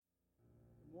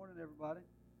morning, everybody.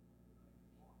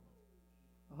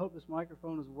 I hope this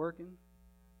microphone is working.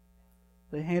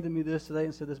 They handed me this today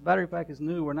and said, this battery pack is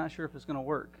new. We're not sure if it's going to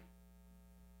work.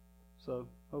 So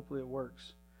hopefully it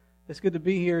works. It's good to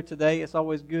be here today. It's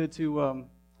always good to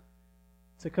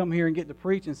come here and get to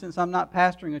preach. And since I'm not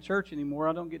pastoring a church anymore,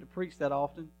 I don't get to preach that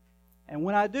often. And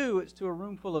when I do, it's to a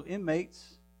room full of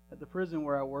inmates at the prison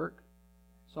where I work.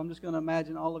 So I'm just going to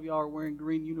imagine all of y'all are wearing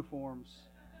green uniforms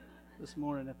this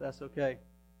morning, if that's okay.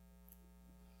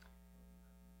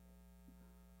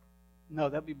 No,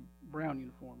 that'd be brown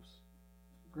uniforms.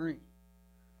 Green.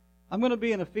 I'm going to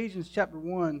be in Ephesians chapter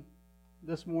 1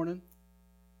 this morning.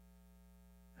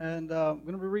 And I'm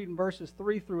going to be reading verses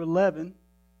 3 through 11. And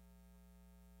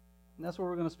that's where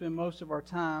we're going to spend most of our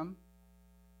time.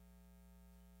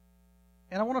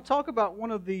 And I want to talk about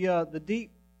one of the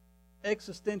deep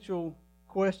existential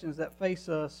questions that face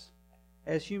us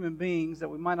as human beings that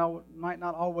we might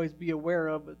not always be aware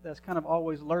of, but that's kind of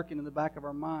always lurking in the back of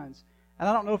our minds. And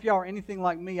I don't know if y'all are anything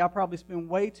like me. I probably spend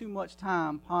way too much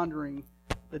time pondering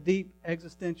the deep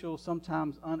existential,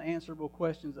 sometimes unanswerable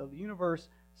questions of the universe,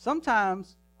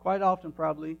 sometimes, quite often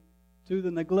probably, to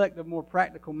the neglect of more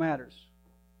practical matters,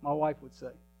 my wife would say.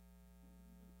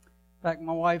 In fact,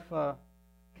 my wife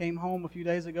came home a few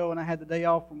days ago, and I had the day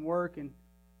off from work, and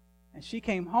she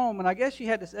came home, and I guess she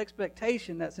had this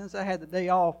expectation that since I had the day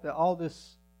off, that all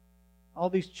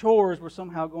these chores were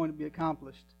somehow going to be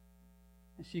accomplished.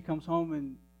 And she comes home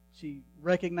and she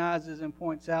recognizes and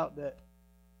points out that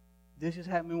dishes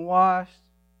hadn't been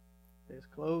washed, there's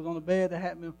clothes on the bed that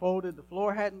hadn't been folded, the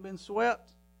floor hadn't been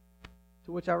swept.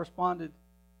 To which I responded,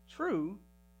 "True,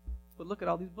 but look at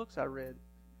all these books I read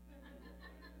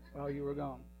while you were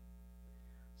gone."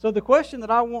 So the question that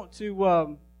I want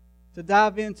to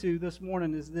dive into this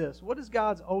morning is this: what is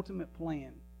God's ultimate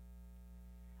plan?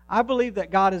 I believe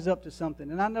that God is up to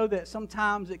something, and I know that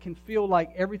sometimes it can feel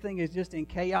like everything is just in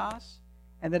chaos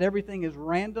and that everything is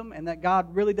random and that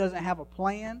God really doesn't have a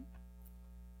plan.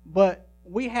 But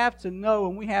we have to know,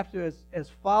 and we have to, as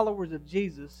followers of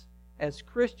Jesus, as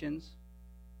Christians,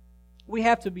 we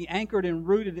have to be anchored and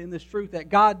rooted in this truth that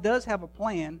God does have a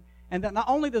plan, and that not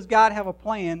only does God have a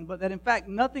plan, but that in fact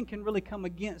nothing can really come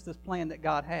against this plan that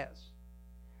God has.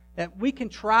 That we can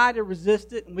try to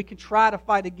resist it, and we can try to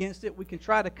fight against it, we can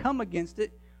try to come against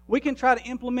it, we can try to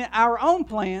implement our own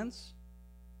plans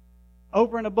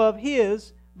over and above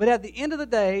His, but at the end of the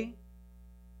day,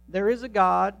 there is a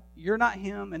God, you're not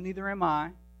Him, and neither am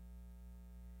I,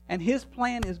 and His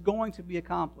plan is going to be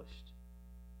accomplished.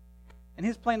 And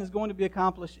His plan is going to be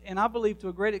accomplished, and I believe to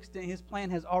a great extent His plan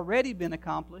has already been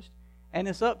accomplished, and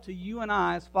it's up to you and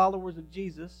I as followers of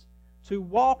Jesus to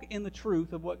walk in the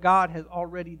truth of what God has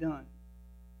already done.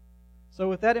 So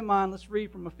with that in mind, let's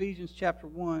read from Ephesians chapter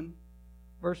 1,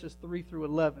 verses 3 through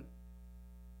 11.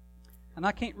 And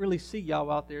I can't really see y'all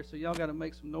out there, so y'all got to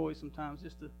make some noise sometimes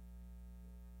just to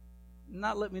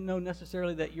not let me know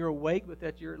necessarily that you're awake, but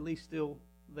that you're at least still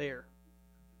there.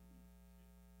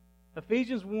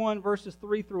 Ephesians 1, verses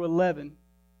 3 through 11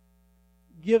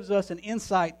 gives us an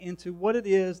insight into what it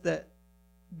is that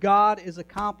God is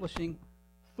accomplishing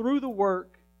through the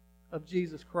work of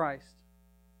Jesus Christ.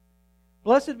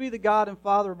 Blessed be the God and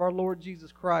Father of our Lord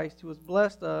Jesus Christ, who has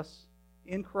blessed us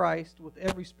in Christ with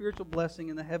every spiritual blessing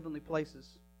in the heavenly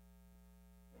places,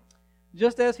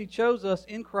 just as He chose us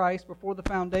in Christ before the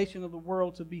foundation of the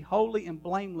world to be holy and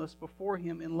blameless before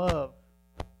Him in love.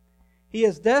 He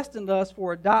has destined us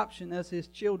for adoption as His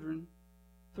children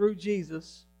through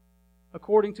Jesus,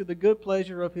 according to the good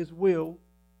pleasure of His will,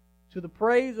 to the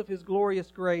praise of His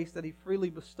glorious grace that He freely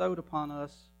bestowed upon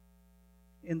us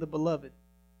in the Beloved.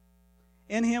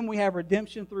 In Him we have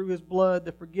redemption through His blood,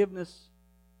 the forgiveness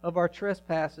of our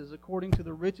trespasses, according to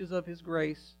the riches of His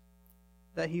grace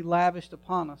that He lavished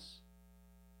upon us,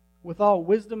 with all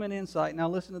wisdom and insight. Now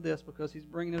listen to this, because He's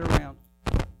bringing it around.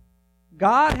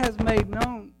 God has made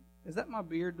known... Is that my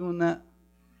beard doing that?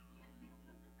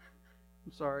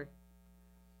 I'm sorry.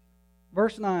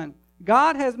 Verse 9.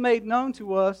 God has made known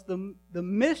to us the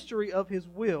mystery of His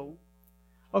will,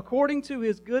 according to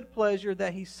His good pleasure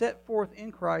that He set forth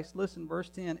in Christ, listen, verse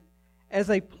 10, as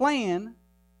a plan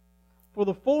for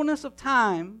the fullness of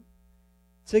time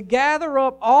to gather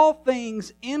up all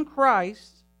things in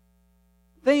Christ,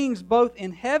 things both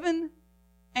in heaven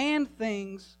and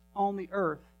things on the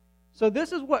earth. So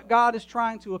this is what God is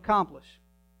trying to accomplish.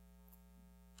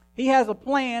 He has a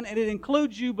plan, and it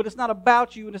includes you, but it's not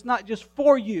about you, and it's not just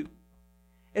for you.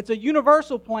 It's a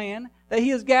universal plan that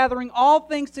He is gathering all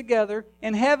things together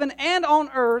in heaven and on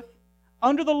earth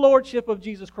under the lordship of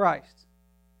Jesus Christ.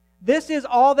 This is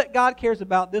all that God cares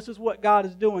about. This is what God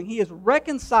is doing. He is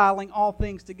reconciling all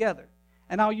things together.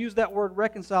 And I'll use that word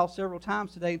reconcile several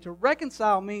times today. And to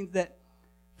reconcile means that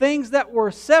things that were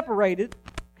separated,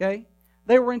 okay,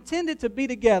 they were intended to be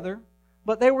together,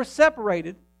 but they were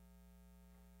separated.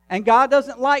 And God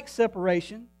doesn't like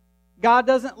separation. God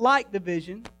doesn't like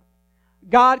division.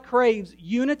 God craves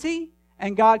unity,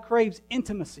 and God craves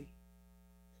intimacy.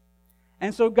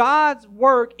 And so God's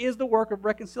work is the work of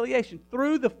reconciliation.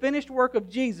 Through the finished work of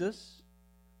Jesus,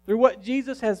 through what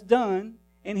Jesus has done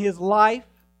in His life,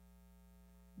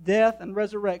 death, and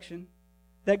resurrection,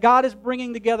 that God is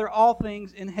bringing together all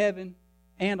things in heaven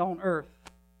and on earth.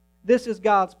 This is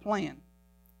God's plan.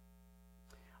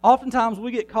 Oftentimes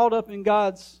we get caught up in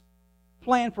God's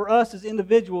plan for us as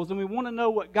individuals, and we want to know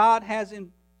what God has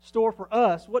in store for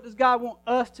us. What does God want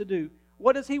us to do?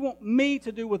 What does He want me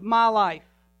to do with my life?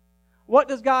 What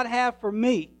does God have for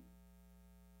me?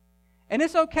 And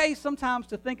it's okay sometimes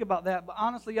to think about that, but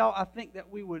honestly, y'all, I think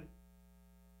that we would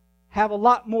have a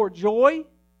lot more joy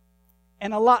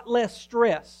and a lot less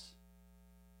stress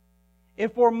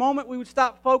if for a moment we would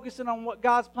stop focusing on what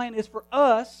God's plan is for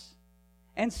us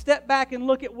and step back and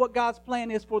look at what God's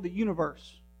plan is for the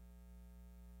universe.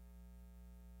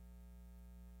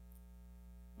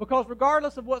 Because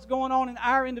regardless of what's going on in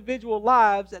our individual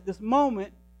lives at this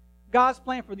moment, God's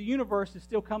plan for the universe is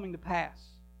still coming to pass.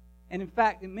 And in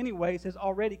fact, in many ways, has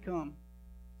already come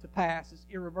to pass. It's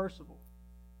irreversible.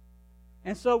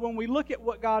 And so when we look at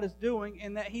what God is doing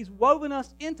and that He's woven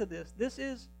us into this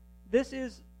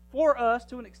is for us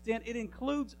to an extent. It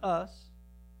includes us,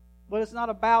 but it's not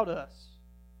about us.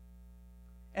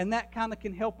 And that kind of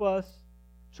can help us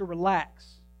to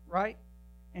relax, right?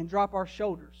 And drop our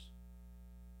shoulders.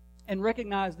 And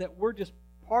recognize that we're just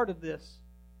part of this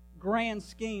grand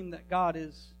scheme that God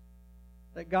is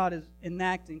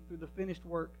enacting through the finished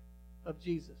work of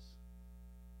Jesus.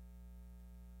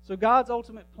 So God's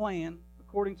ultimate plan,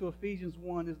 according to Ephesians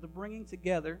 1, is the bringing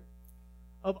together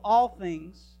of all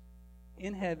things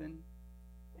in heaven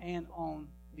and on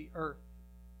the earth.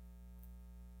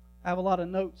 I have a lot of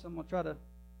notes. I'm going to try to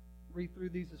read through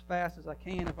these as fast as I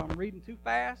can. If I'm reading too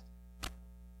fast,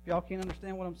 if y'all can't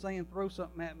understand what I'm saying, throw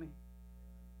something at me,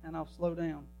 and I'll slow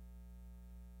down.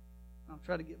 I'll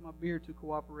try to get my beard to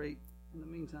cooperate in the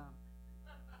meantime.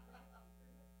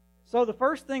 So the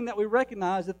first thing that we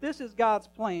recognize, that this is God's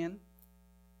plan,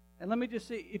 and let me just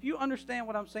see, if you understand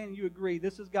what I'm saying and you agree,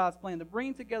 this is God's plan, the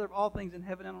bringing together of all things in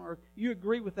heaven and on earth, you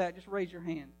agree with that, just raise your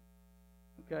hand.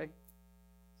 Okay?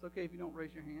 It's okay if you don't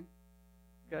raise your hand.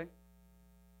 Okay?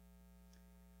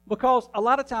 Because a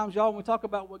lot of times, y'all, when we talk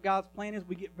about what God's plan is,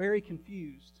 we get very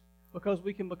confused. Because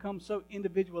we can become so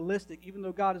individualistic. Even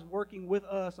though God is working with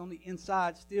us on the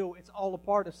inside, still it's all a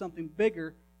part of something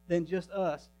bigger than just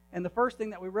us. And the first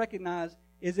thing that we recognize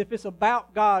is if it's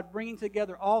about God bringing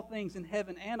together all things in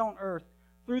heaven and on earth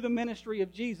through the ministry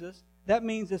of Jesus, that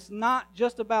means it's not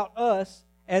just about us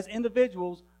as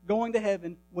individuals going to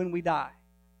heaven when we die.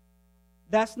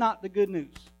 That's not the good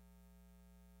news.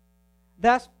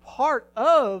 That's part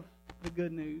of the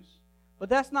good news, but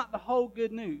that's not the whole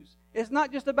good news. It's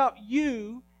not just about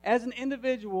you as an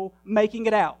individual making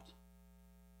it out.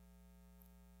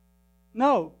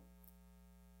 No.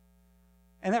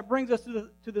 And that brings us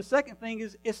to the second thing,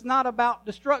 is it's not about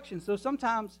destruction. So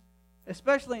sometimes,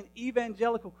 especially in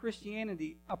evangelical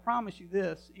Christianity, I promise you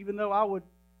this, even though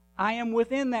I am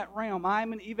within that realm, I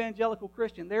am an evangelical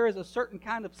Christian, there is a certain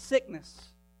kind of sickness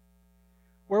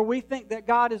where we think that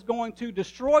God is going to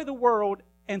destroy the world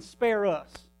and spare us.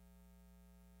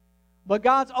 But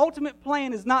God's ultimate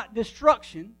plan is not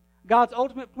destruction. God's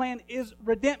ultimate plan is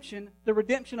redemption, the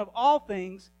redemption of all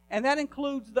things, and that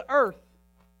includes the earth.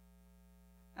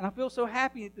 And I feel so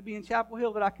happy to be in Chapel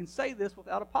Hill that I can say this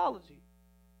without apology.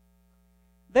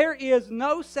 There is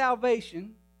no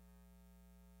salvation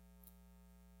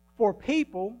for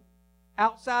people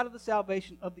outside of the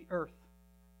salvation of the earth.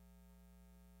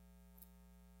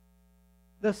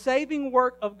 The saving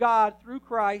work of God through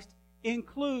Christ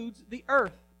includes the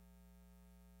earth.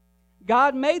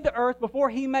 God made the earth before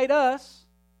He made us,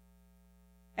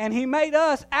 and He made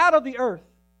us out of the earth.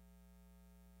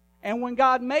 And when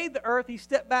God made the earth, He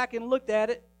stepped back and looked at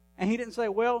it, and He didn't say,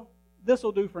 well, this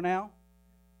will do for now,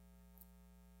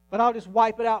 but I'll just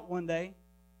wipe it out one day.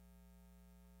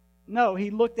 No, He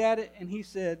looked at it and He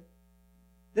said,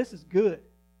 this is good.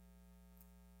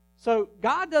 So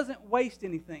God doesn't waste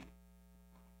anything.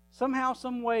 Somehow,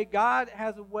 some way, God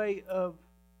has a way of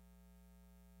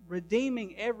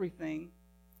redeeming everything,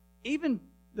 even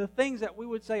the things that we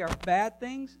would say are bad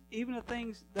things, even the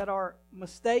things that are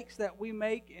mistakes that we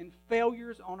make and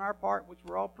failures on our part, which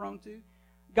we're all prone to.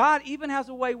 God even has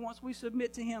a way, once we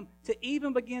submit to Him, to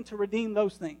even begin to redeem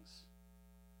those things.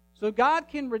 So God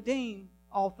can redeem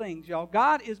all things, y'all.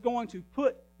 God is going to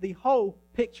put the whole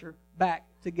picture back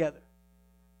together.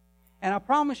 And I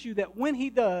promise you that when He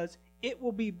does, it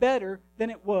will be better than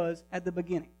it was at the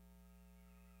beginning.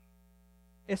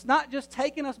 It's not just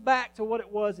taking us back to what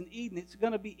it was in Eden. It's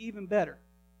going to be even better.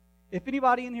 If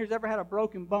anybody in here has ever had a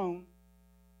broken bone,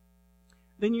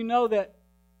 then you know that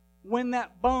when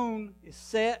that bone is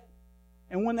set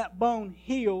and when that bone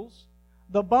heals,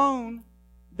 the bone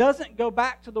doesn't go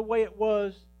back to the way it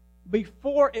was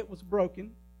before it was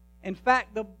broken. In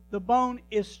fact, the bone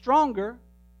is stronger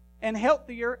and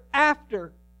healthier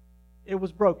after it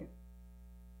was broken.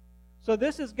 So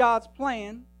this is God's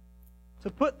plan to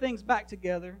put things back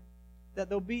together that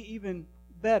they'll be even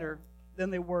better than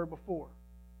they were before.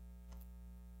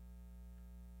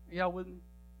 Are y'all with me?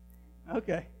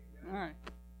 Okay. All right.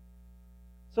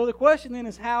 So the question then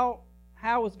is how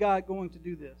is God going to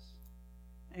do this?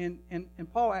 And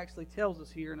Paul actually tells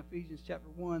us here in Ephesians chapter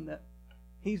 1 that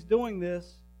He's doing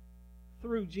this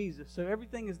through Jesus. So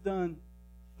everything is done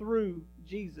through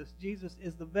Jesus. Jesus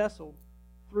is the vessel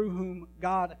through whom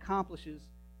God accomplishes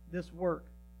this work.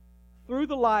 Through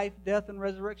the life, death, and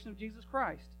resurrection of Jesus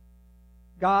Christ,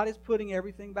 God is putting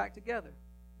everything back together.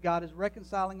 God is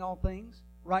reconciling all things.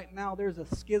 Right now there's a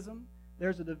schism.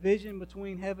 There's a division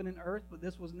between heaven and earth, but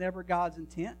this was never God's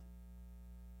intent.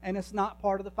 And it's not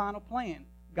part of the final plan.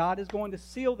 God is going to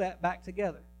seal that back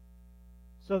together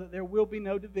so that there will be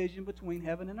no division between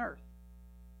heaven and earth.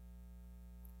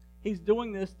 He's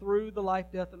doing this through the life,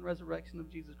 death, and resurrection of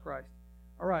Jesus Christ.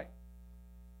 All right.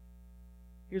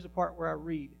 Here's a part where I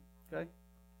read, okay?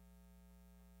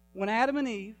 When Adam and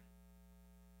Eve,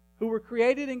 who were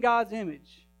created in God's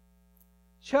image,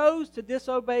 chose to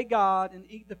disobey God and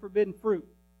eat the forbidden fruit.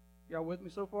 Y'all with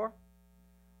me so far?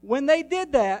 When they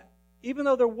did that, even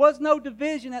though there was no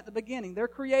division at the beginning, they're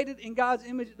created in God's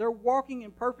image, they're walking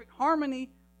in perfect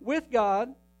harmony with God.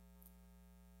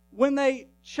 When they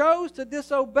chose to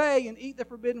disobey and eat the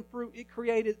forbidden fruit, it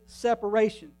created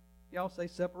separation. Y'all say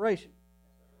separation.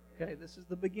 Okay, this is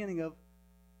the beginning of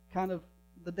kind of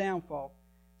the downfall.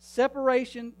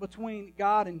 Separation between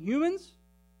God and humans.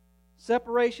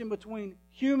 Separation between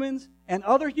humans and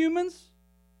other humans.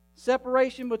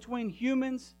 Separation between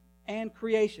humans and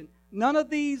creation. None of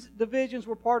these divisions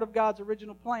were part of God's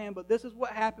original plan, but this is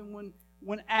what happened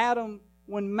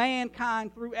when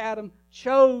mankind through Adam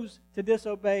chose to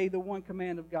disobey the one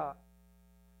command of God.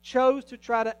 Chose to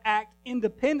try to act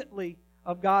independently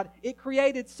of God. It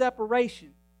created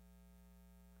separation.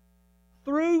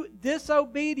 Through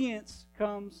disobedience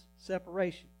comes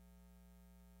separation.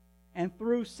 And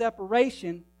through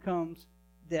separation comes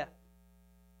death.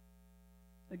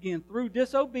 Again, through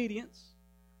disobedience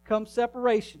comes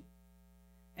separation.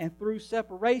 And through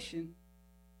separation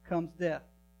comes death.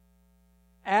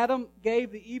 Adam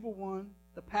gave the evil one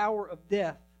the power of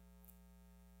death.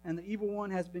 And the evil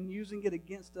one has been using it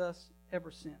against us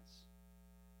ever since.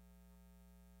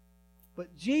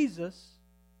 But Jesus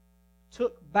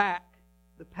took back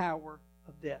the power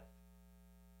of death.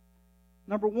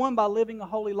 Number one, by living a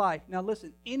holy life. Now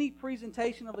listen, any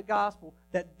presentation of the gospel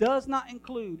that does not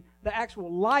include the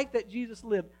actual life that Jesus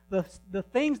lived, the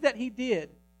things that He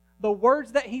did, the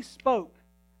words that He spoke,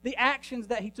 the actions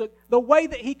that He took, the way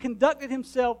that He conducted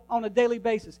Himself on a daily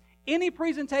basis. Any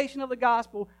presentation of the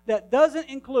gospel that doesn't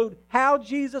include how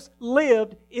Jesus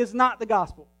lived is not the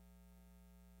gospel.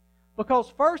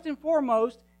 Because first and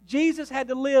foremost, Jesus had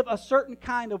to live a certain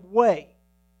kind of way.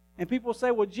 And people say,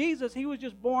 well, Jesus, He was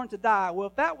just born to die. Well,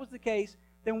 if that was the case,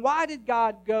 then why did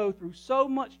God go through so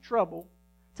much trouble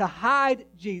to hide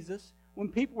Jesus when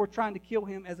people were trying to kill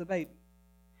Him as a baby?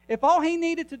 If all He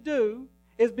needed to do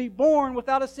is be born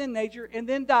without a sin nature and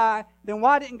then die, then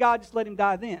why didn't God just let Him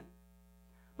die then?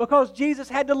 Because Jesus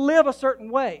had to live a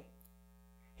certain way.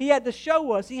 He had to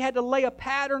show us. He had to lay a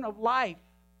pattern of life.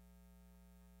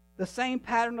 The same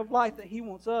pattern of life that He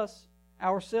wants us,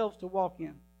 ourselves, to walk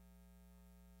in.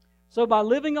 So by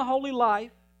living a holy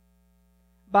life,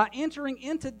 by entering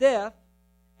into death,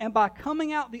 and by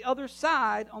coming out the other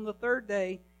side on the third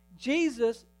day,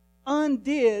 Jesus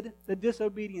undid the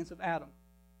disobedience of Adam.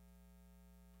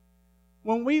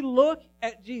 When we look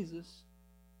at Jesus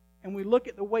and we look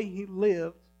at the way He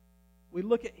lived, we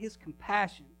look at His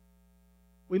compassion,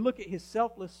 we look at His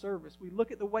selfless service, we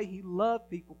look at the way He loved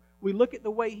people, we look at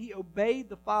the way He obeyed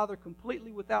the Father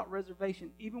completely without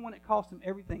reservation, even when it cost Him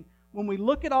everything. When we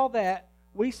look at all that,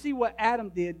 we see what Adam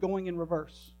did going in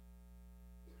reverse.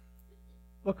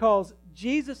 Because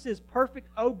Jesus' perfect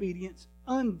obedience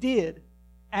undid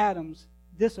Adam's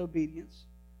disobedience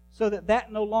so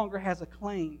that no longer has a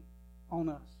claim on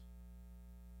us.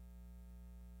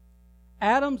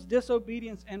 Adam's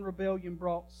disobedience and rebellion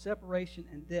brought separation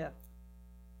and death.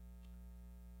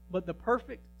 But the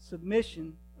perfect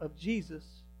submission of Jesus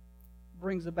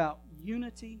brings about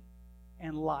unity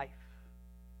and life.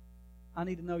 I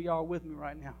need to know y'all are with me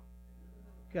right now.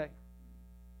 Okay.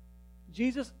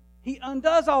 Jesus, He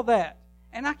undoes all that.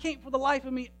 And I can't for the life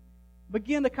of me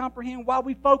begin to comprehend why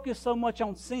we focus so much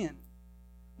on sin.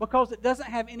 Because it doesn't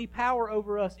have any power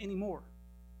over us anymore.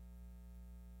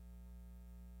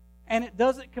 And it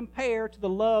doesn't compare to the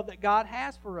love that God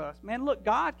has for us. Man, look,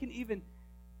 God can even...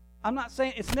 I'm not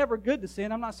saying it's never good to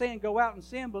sin. I'm not saying go out and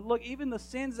sin. But look, even the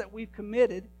sins that we've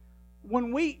committed,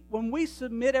 when we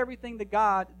submit everything to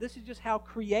God, this is just how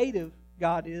creative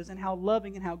God is and how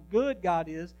loving and how good God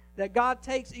is, that God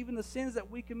takes even the sins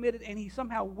that we committed and He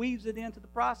somehow weaves it into the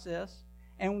process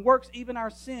and works even our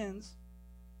sins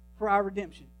for our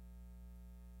redemption.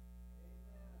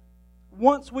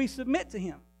 Once we submit to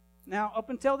Him. Now, up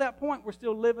until that point, we're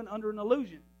still living under an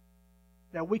illusion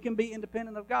that we can be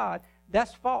independent of God.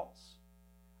 That's false.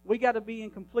 We got to be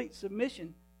in complete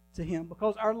submission to Him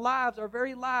because our lives, our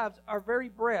very lives, our very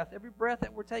breath, every breath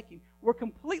that we're taking, we're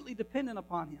completely dependent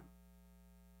upon Him.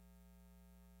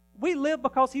 We live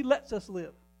because He lets us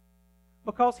live,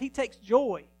 because He takes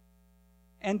joy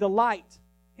and delight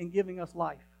in giving us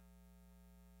life.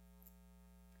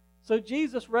 So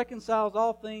Jesus reconciles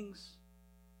all things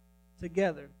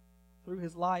together through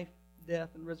His life, death,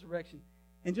 and resurrection.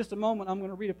 In just a moment, I'm going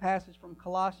to read a passage from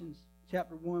Colossians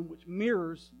chapter 1, which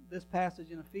mirrors this passage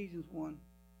in Ephesians 1.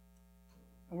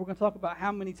 And we're going to talk about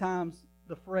how many times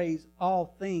the phrase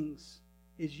all things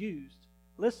is used.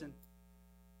 Listen,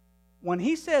 when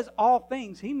He says all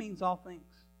things, He means all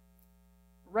things.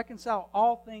 Reconcile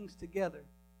all things together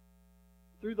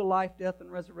through the life, death,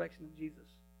 and resurrection of Jesus.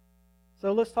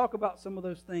 So let's talk about some of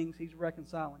those things He's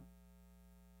reconciling.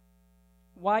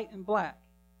 White and black,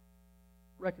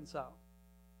 reconciled.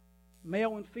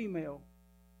 Male and female,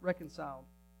 reconciled.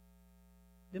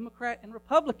 Democrat and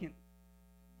Republican,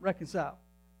 reconciled.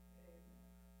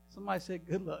 Somebody said,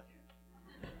 good luck.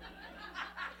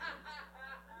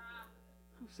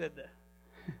 Who said that?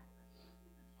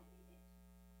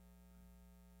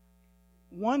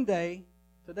 One day,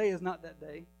 today is not that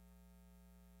day,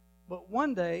 but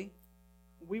one day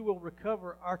we will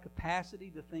recover our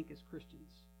capacity to think as Christians.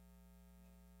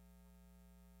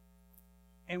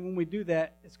 And when we do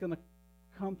that, it's going to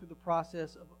come through the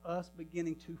process of us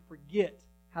beginning to forget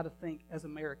how to think as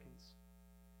Americans.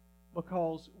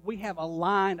 Because we have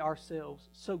aligned ourselves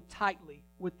so tightly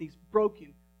with these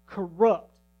broken,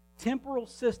 corrupt, temporal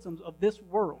systems of this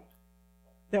world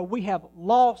that we have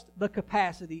lost the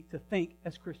capacity to think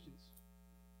as Christians.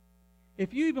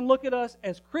 If you even look at us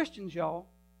as Christians, y'all,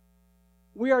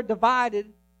 we are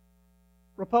divided,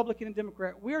 Republican and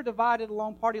Democrat, we are divided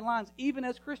along party lines even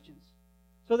as Christians.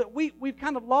 So that we've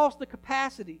kind of lost the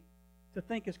capacity to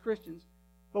think as Christians,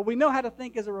 but we know how to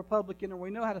think as a Republican or we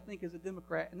know how to think as a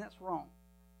Democrat, and that's wrong.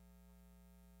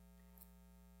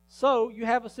 So you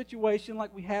have a situation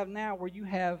like we have now where you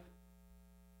have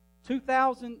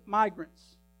 2,000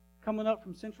 migrants coming up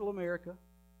from Central America,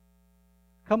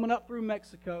 coming up through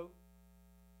Mexico,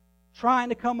 trying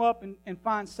to come up and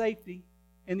find safety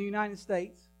in the United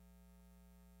States.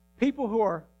 People who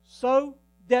are so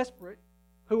desperate,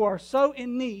 who are so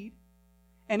in need,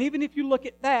 and even if you look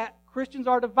at that, Christians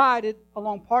are divided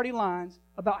along party lines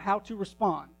about how to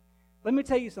respond. Let me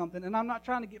tell you something, and I'm not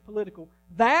trying to get political.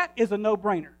 That is a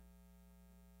no-brainer.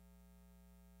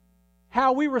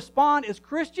 How we respond as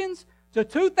Christians to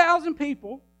 2,000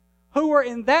 people who are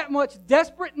in that much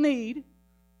desperate need,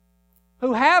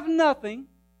 who have nothing,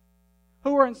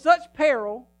 who are in such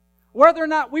peril, whether or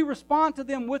not we respond to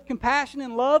them with compassion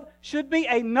and love should be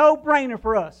a no-brainer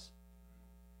for us.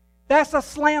 That's a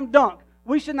slam dunk.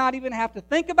 We should not even have to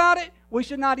think about it. We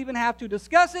should not even have to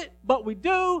discuss it, but we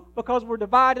do because we're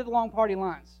divided along party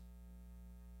lines.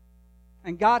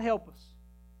 And God help us.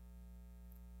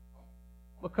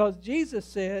 Because Jesus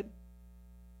said,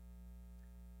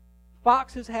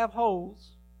 foxes have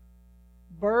holes,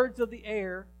 birds of the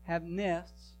air have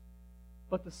nests,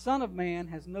 but the Son of Man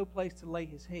has no place to lay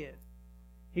His head.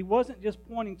 He wasn't just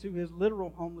pointing to His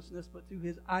literal homelessness, but to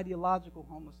His ideological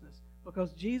homelessness.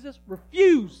 Because Jesus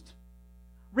refused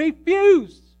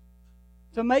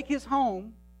to make His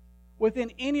home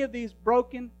within any of these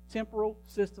broken temporal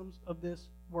systems of this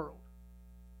world.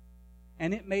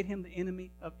 And it made Him the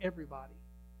enemy of everybody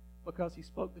because He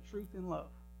spoke the truth in love.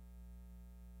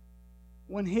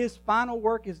 When His final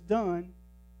work is done,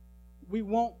 we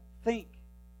won't think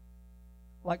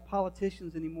like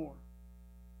politicians anymore.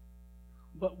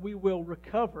 But we will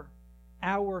recover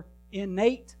our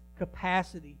innate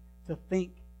capacity to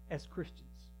think as Christians.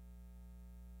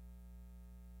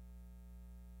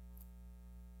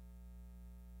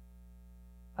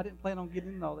 I didn't plan on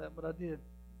getting into all that, but I did.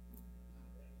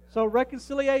 So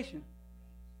reconciliation.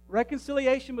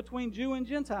 Reconciliation between Jew and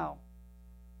Gentile.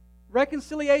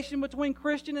 Reconciliation between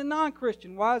Christian and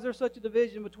non-Christian. Why is there such a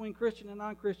division between Christian and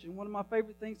non-Christian? One of my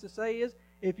favorite things to say is,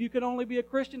 if you can only be a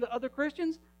Christian to other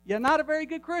Christians, you're not a very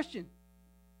good Christian.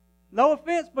 No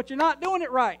offense, but you're not doing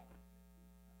it right.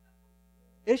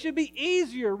 It should be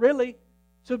easier, really,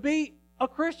 to be a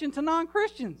Christian to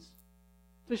non-Christians,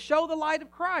 to show the light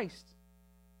of Christ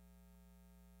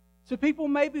to people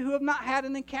maybe who have not had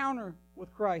an encounter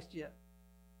with Christ yet.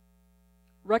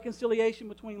 Reconciliation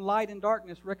between light and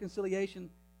darkness. Reconciliation,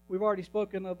 we've already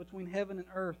spoken of, between heaven and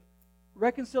earth.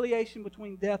 Reconciliation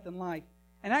between death and life.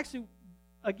 And actually,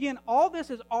 again, all this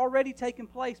has already taken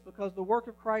place because the work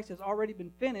of Christ has already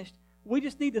been finished. We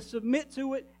just need to submit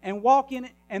to it and walk in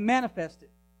it and manifest it.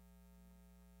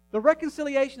 The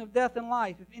reconciliation of death and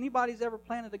life. If anybody's ever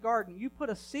planted a garden, you put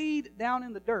a seed down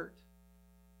in the dirt.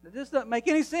 Now, this doesn't make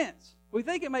any sense. We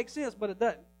think it makes sense, but it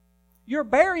doesn't. You're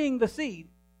burying the seed.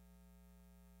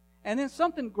 And then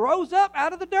something grows up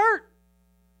out of the dirt.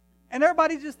 And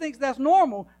everybody just thinks that's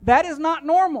normal. That is not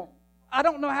normal. I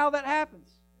don't know how that happens.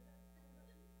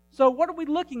 So what are we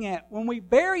looking at? When we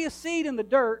bury a seed in the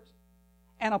dirt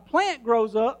and a plant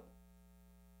grows up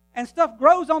and stuff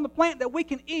grows on the plant that we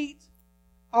can eat,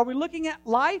 are we looking at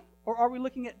life or are we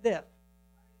looking at death?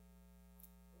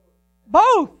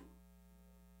 Both.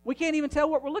 We can't even tell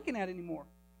what we're looking at anymore.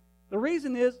 The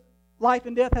reason is life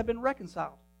and death have been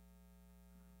reconciled.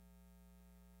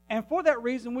 And for that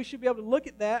reason, we should be able to look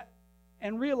at that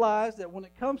and realize that when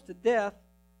it comes to death,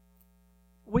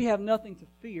 we have nothing to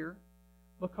fear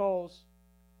because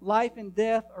life and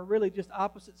death are really just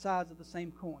opposite sides of the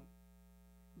same coin.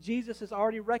 Jesus has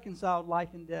already reconciled life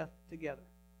and death together.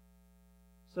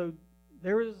 So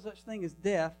there is such thing as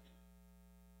death.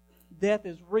 Death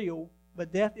is real,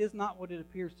 but death is not what it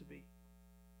appears to be.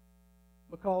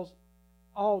 Because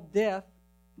all death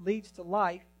leads to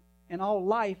life, and all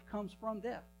life comes from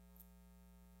death.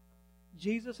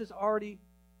 Jesus has already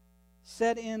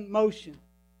set in motion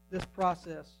this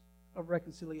process of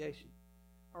reconciliation.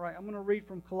 All right, I'm going to read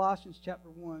from Colossians chapter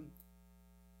 1,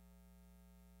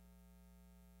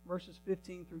 verses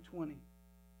 15 through 20.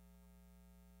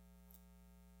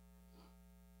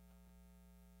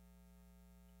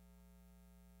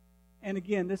 And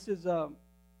again, this is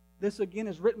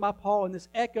written by Paul, and this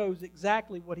echoes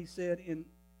exactly what he said in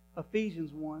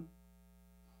Ephesians 1,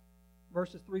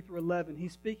 verses 3 through 11.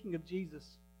 He's speaking of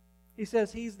Jesus. He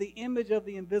says, He's the image of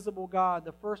the invisible God,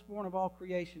 the firstborn of all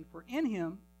creation. For in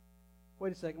Him,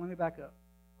 wait a second, let me back up.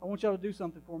 I want y'all to do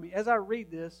something for me. As I read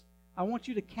this, I want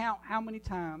you to count how many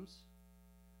times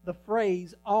the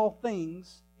phrase, all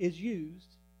things, is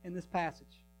used in this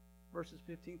passage. Verses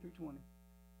 15 through 20.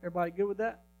 Everybody good with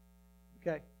that?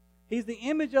 Okay. He's the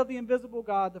image of the invisible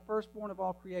God, the firstborn of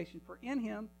all creation. For in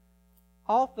Him,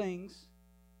 all things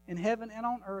in heaven and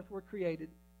on earth were created,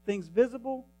 things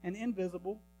visible and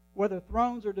invisible, whether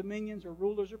thrones or dominions or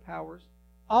rulers or powers.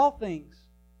 All things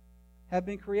have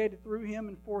been created through Him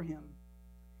and for Him.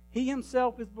 He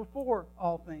Himself is before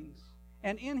all things,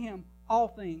 and in Him all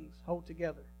things hold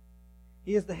together.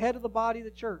 He is the head of the body, the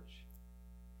church.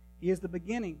 He is the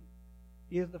beginning.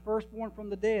 He is the firstborn from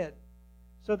the dead,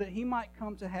 so that He might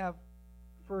come to have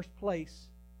first place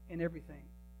in everything.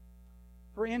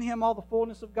 For in Him all the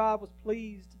fullness of God was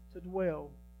pleased to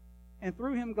dwell, and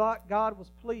through Him God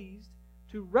was pleased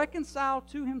to reconcile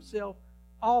to Himself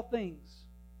all things,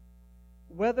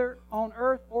 whether on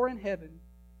earth or in heaven,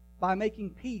 by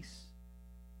making peace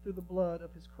through the blood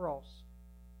of His cross.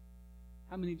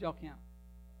 How many did y'all count?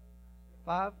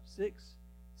 5, 6?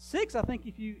 6, I think,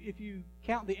 if you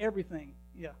count the everything.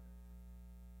 Yeah.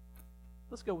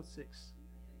 Let's go with 6.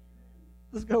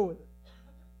 Let's go with it.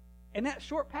 And that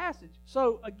short passage.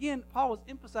 So, again, Paul is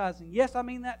emphasizing, yes, I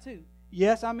mean that too.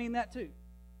 Yes, I mean that too.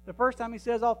 The first time he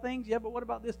says all things, yeah, but what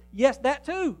about this? Yes, that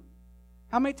too.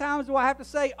 How many times do I have to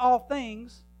say all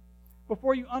things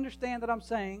before you understand that I'm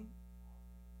saying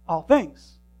all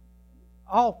things?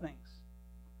 All things.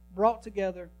 Brought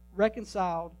together,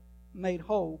 reconciled, made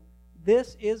whole.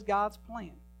 This is God's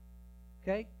plan.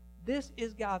 Okay? This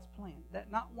is God's plan.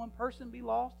 That not one person be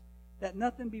lost, that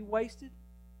nothing be wasted,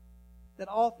 that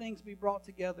all things be brought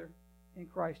together in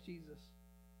Christ Jesus.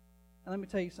 And let me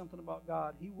tell you something about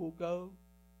God. He will go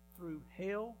through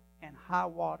hell and high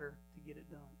water to get it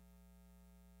done.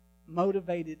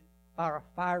 Motivated by a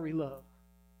fiery love.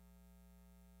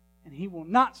 And He will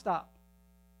not stop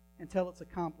until it's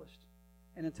accomplished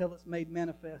and until it's made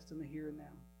manifest in the here and now.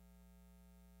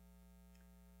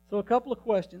 So a couple of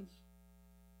questions,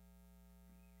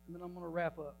 and then I'm going to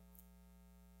wrap up.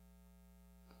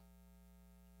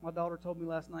 My daughter told me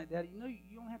last night, Daddy,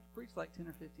 you don't have to preach like 10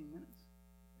 or 15 minutes.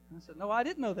 And I said, no, I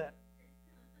didn't know that.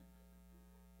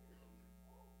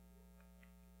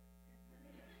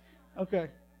 Okay.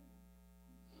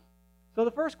 So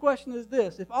the first question is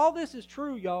this. If all this is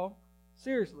true, y'all,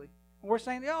 seriously, and we're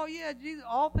saying, oh, yeah, Jesus,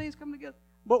 all things come together.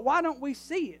 But why don't we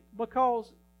see it?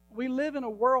 Because we live in a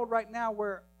world right now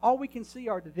where all we can see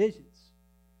are divisions.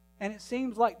 And it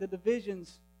seems like the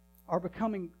divisions are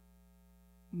becoming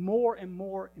more and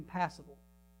more impassable.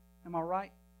 Am I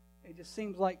right? It just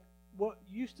seems like what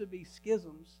used to be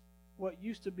schisms, what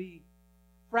used to be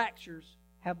fractures,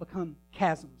 have become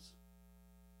chasms.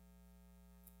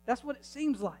 That's what it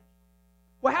seems like.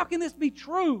 Well, how can this be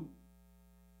true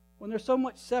when there's so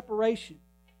much separation?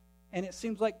 And it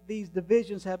seems like these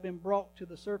divisions have been brought to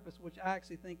the surface, which I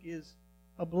actually think is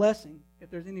a blessing, if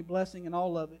there's any blessing in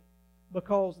all of it,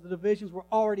 because the divisions were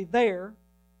already there.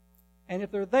 And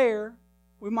if they're there,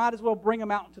 we might as well bring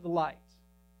them out into the light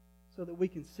so that we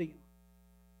can see them.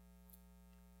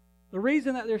 The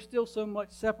reason that there's still so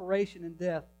much separation and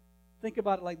death, think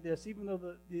about it like this. Even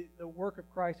though the work of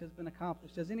Christ has been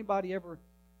accomplished, has anybody ever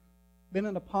been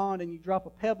in a pond and you drop a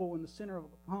pebble in the center of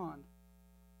the pond?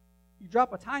 You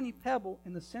drop a tiny pebble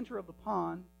in the center of the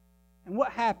pond, and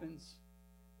what happens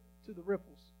to the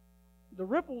ripples? The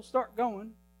ripples start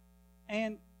going,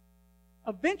 and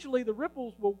eventually the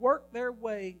ripples will work their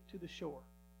way to the shore.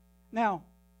 Now,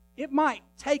 it might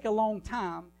take a long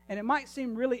time, and it might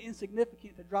seem really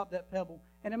insignificant to drop that pebble,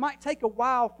 and it might take a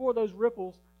while for those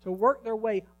ripples to work their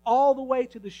way all the way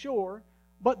to the shore,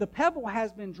 but the pebble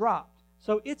has been dropped,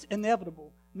 so it's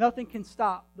inevitable. Nothing can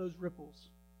stop those ripples.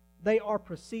 They are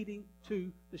proceeding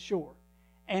to the shore.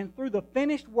 And through the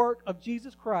finished work of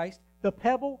Jesus Christ, the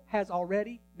pebble has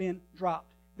already been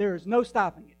dropped. There is no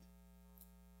stopping it.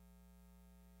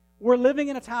 We're living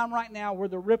in a time right now where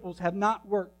the ripples have not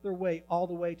worked their way all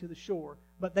the way to the shore,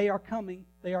 but they are coming,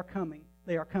 they are coming,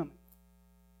 they are coming.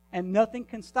 And nothing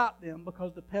can stop them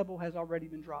because the pebble has already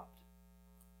been dropped.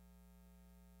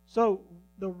 So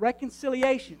the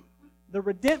reconciliation, the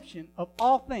redemption of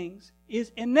all things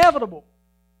is inevitable.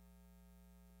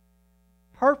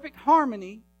 Perfect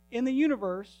harmony in the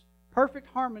universe, perfect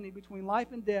harmony between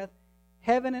life and death,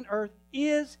 heaven and earth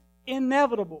is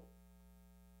inevitable.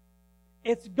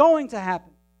 It's going to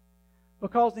happen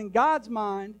because in God's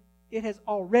mind, it has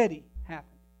already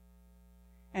happened.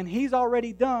 And He's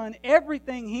already done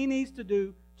everything He needs to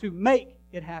do to make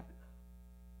it happen.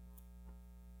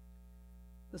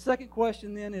 The second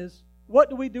question then is,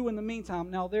 what do we do in the meantime?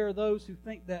 Now, there are those who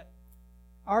think that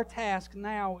our task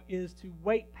now is to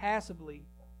wait passively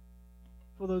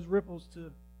for those ripples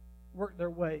to work their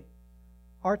way.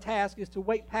 Our task is to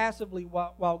wait passively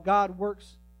while God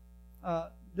works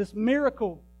this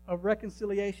miracle of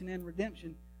reconciliation and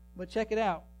redemption. But check it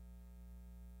out.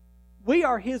 We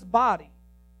are His body,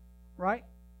 right?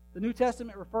 The New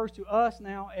Testament refers to us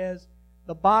now as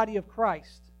the body of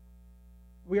Christ.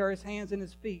 We are His hands and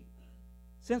His feet.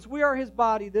 Since we are His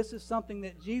body, this is something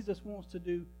that Jesus wants to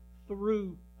do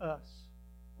through us,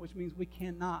 which means we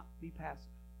cannot be passive.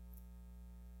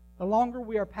 The longer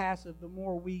we are passive, the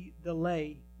more we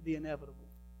delay the inevitable.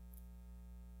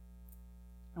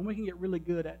 And we can get really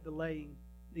good at delaying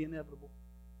the inevitable.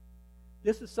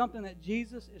 This is something that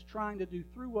Jesus is trying to do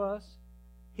through us.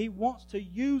 He wants to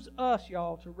use us,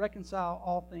 y'all, to reconcile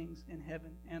all things in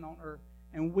heaven and on earth.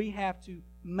 And we have to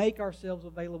make ourselves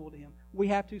available to Him. We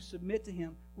have to submit to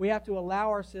Him. We have to allow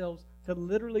ourselves to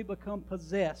literally become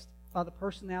possessed by the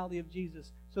personality of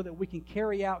Jesus so that we can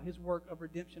carry out His work of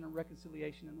redemption and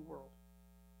reconciliation in the world.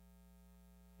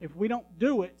 If we don't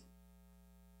do it,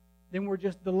 then we're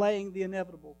just delaying the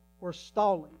inevitable. We're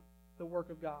stalling the work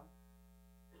of God.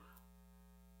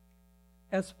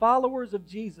 As followers of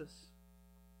Jesus,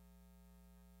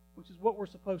 which is what we're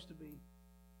supposed to be,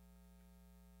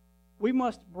 we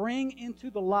must bring into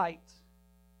the light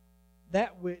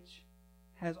that which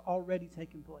has already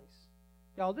taken place.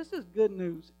 Y'all, this is good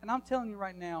news. And I'm telling you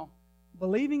right now,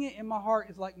 believing it in my heart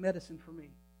is like medicine for me.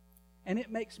 And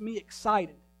it makes me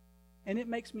excited. And it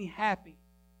makes me happy.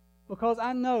 Because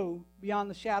I know beyond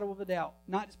the shadow of a doubt,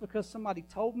 not just because somebody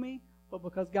told me, but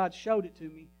because God showed it to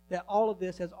me, that all of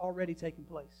this has already taken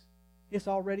place. It's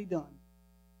already done.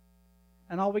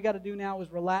 And all we got to do now is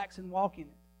relax and walk in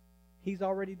it. He's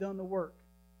already done the work.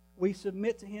 We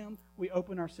submit to Him. We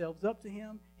open ourselves up to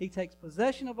Him. He takes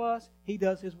possession of us. He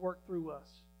does His work through us.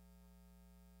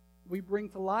 We bring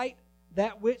to light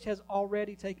that which has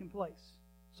already taken place.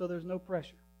 So there's no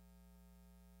pressure.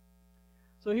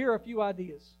 So here are a few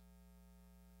ideas.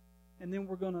 and then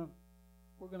we're going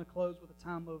to close with a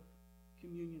time of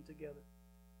communion together.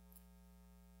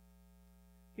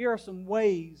 Here are some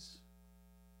ways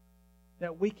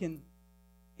that we can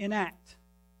enact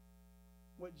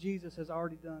what Jesus has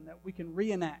already done, that we can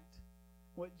reenact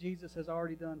what Jesus has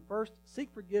already done. First, seek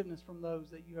forgiveness from those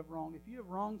that you have wronged. If you have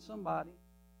wronged somebody,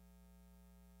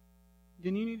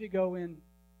 then you need to go and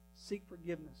seek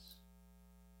forgiveness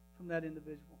from that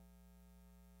individual.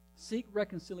 Seek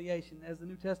reconciliation, as the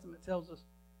New Testament tells us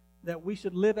that we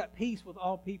should live at peace with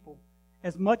all people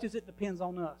as much as it depends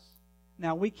on us.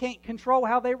 Now, we can't control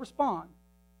how they respond.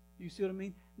 You see what I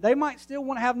mean? They might still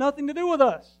want to have nothing to do with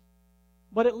us,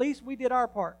 but at least we did our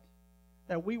part,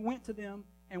 that we went to them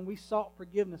and we sought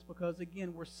forgiveness because,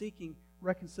 again, we're seeking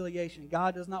reconciliation.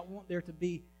 God does not want there to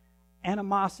be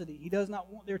animosity. He does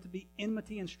not want there to be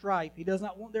enmity and strife. He does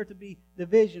not want there to be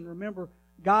division. Remember,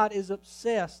 God is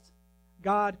obsessed.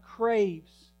 God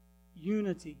craves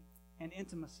unity and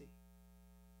intimacy.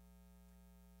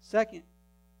 Second,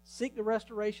 seek the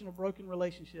restoration of broken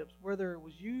relationships. Whether it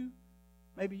was you,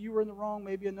 maybe you were in the wrong,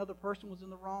 maybe another person was in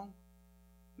the wrong,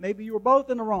 maybe you were both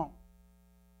in the wrong.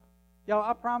 Y'all,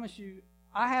 I promise you,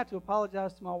 I have to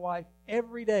apologize to my wife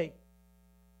every day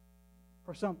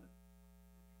for something.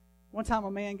 One time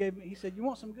a man he said, "You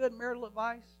want some good marital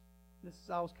advice?"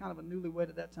 I was kind of a newlywed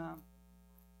at that time.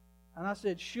 And I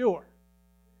said, "Sure."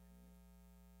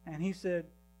 And he said,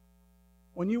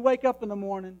 "When you wake up in the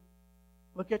morning,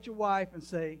 look at your wife and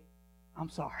say, 'I'm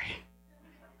sorry.'"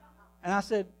 And I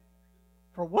said,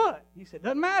 "For what?" He said,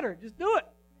 "Doesn't matter. Just do it."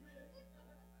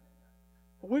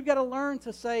 But we've got to learn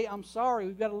to say, "I'm sorry."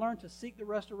 We've got to learn to seek the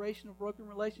restoration of broken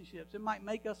relationships. It might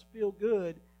make us feel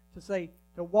good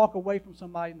to walk away from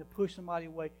somebody and to push somebody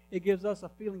away. It gives us a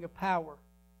feeling of power.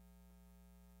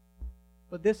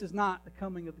 But this is not the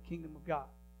coming of the kingdom of God.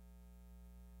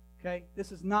 Okay?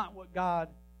 This is not what God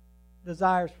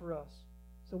desires for us.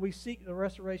 So we seek the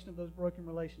restoration of those broken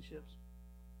relationships.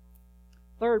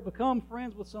 Third, become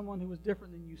friends with someone who is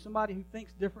different than you, somebody who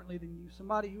thinks differently than you,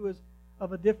 somebody who is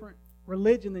of a different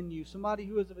religion than you, somebody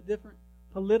who is of a different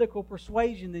political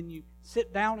persuasion than you.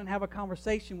 Sit down and have a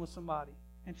conversation with somebody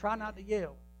and try not to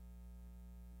yell.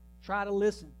 Try to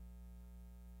listen.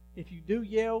 If you do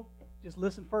yell, just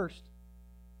listen first.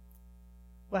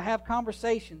 But have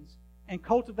conversations and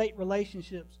cultivate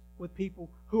relationships with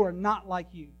people who are not like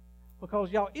you.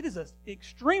 Because, y'all, it is an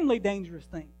extremely dangerous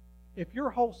thing if your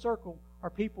whole circle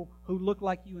are people who look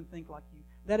like you and think like you.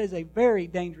 That is a very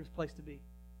dangerous place to be.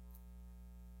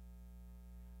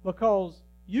 Because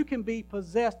you can be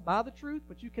possessed by the truth,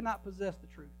 but you cannot possess the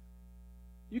truth.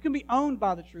 You can be owned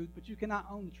by the truth, but you cannot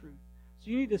own the truth. So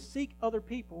you need to seek other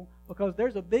people because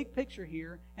there's a big picture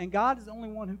here, and God is the only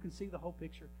one who can see the whole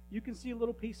picture. You can see a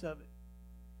little piece of it.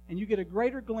 And you get a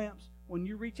greater glimpse when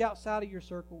you reach outside of your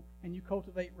circle and you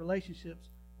cultivate relationships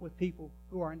with people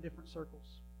who are in different circles.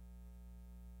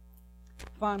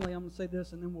 Finally, I'm going to say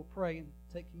this, and then we'll pray and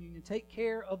take communion. Take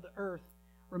care of the earth.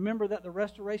 Remember that the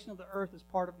restoration of the earth is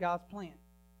part of God's plan.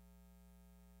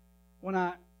 When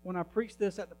I preached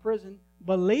this at the prison,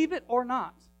 believe it or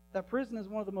not, that prison is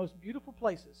one of the most beautiful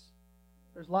places.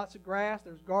 There's lots of grass,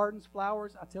 there's gardens,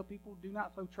 flowers. I tell people, do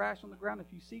not throw trash on the ground. If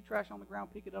you see trash on the ground,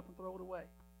 pick it up and throw it away.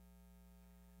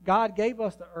 God gave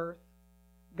us the earth.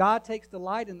 God takes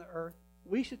delight in the earth.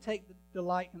 We should take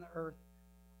delight in the earth,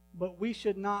 but we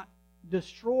should not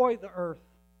destroy the earth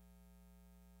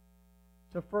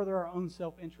to further our own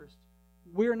self-interest.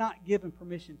 We're not given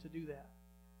permission to do that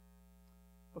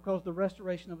because the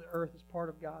restoration of the earth is part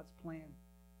of God's plan.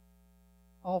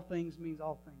 All things means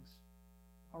all things.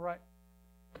 All right?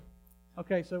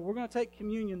 Okay, so we're going to take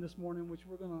communion this morning, which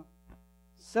we're going to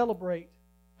celebrate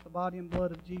the body and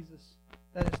blood of Jesus.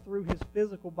 That is through His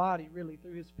physical body, really,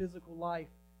 through His physical life,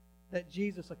 that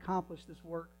Jesus accomplished this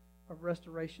work of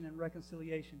restoration and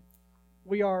reconciliation.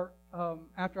 We are,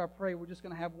 after I pray, we're just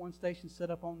going to have one station set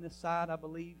up on this side, I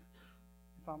believe.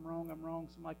 If I'm wrong, I'm wrong.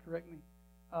 Somebody correct me.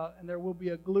 And there will be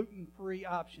a gluten-free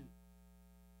option.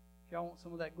 If y'all want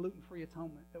some of that gluten-free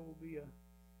atonement, there will be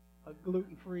a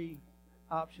gluten-free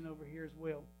option over here as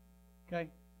well. Okay?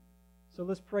 So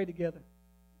let's pray together.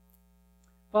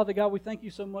 Father God, we thank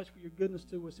you so much for your goodness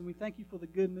to us, and we thank you for the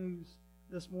good news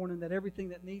this morning that everything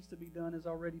that needs to be done has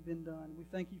already been done. We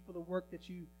thank you for the work that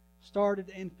you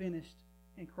started and finished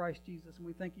in Christ Jesus, and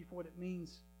we thank you for what it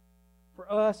means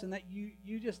for us, and that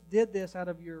you just did this out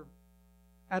of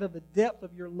the depth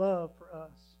of your love for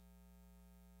us.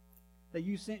 That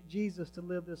you sent Jesus to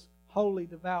live this holy,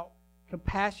 devout,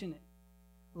 compassionate,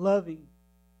 loving,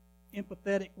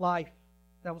 empathetic life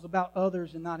that was about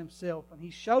others and not himself. And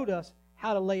he showed us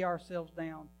how to lay ourselves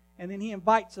down. And then he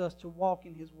invites us to walk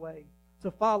in his way.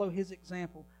 to follow His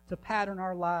example, to pattern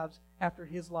our lives after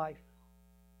His life.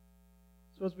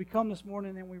 So as we come this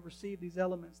morning and we receive these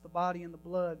elements, the body and the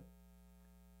blood,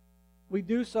 we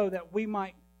do so that we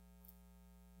might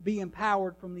be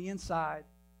empowered from the inside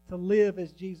to live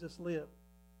as Jesus lived.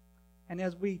 And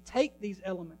as we take these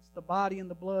elements, the body and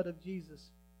the blood of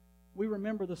Jesus, we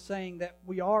remember the saying that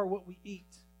we are what we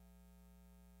eat.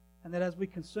 And that as we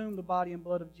consume the body and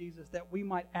blood of Jesus, that we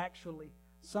might actually,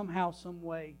 somehow, some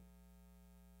way,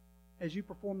 as you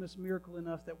perform this miracle in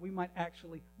us, that we might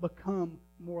actually become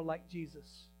more like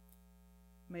Jesus.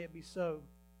 May it be so.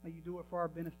 May you do it for our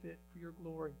benefit, for your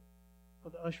glory, for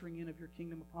the ushering in of your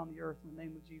kingdom upon the earth. In the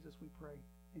name of Jesus we pray.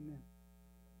 Amen.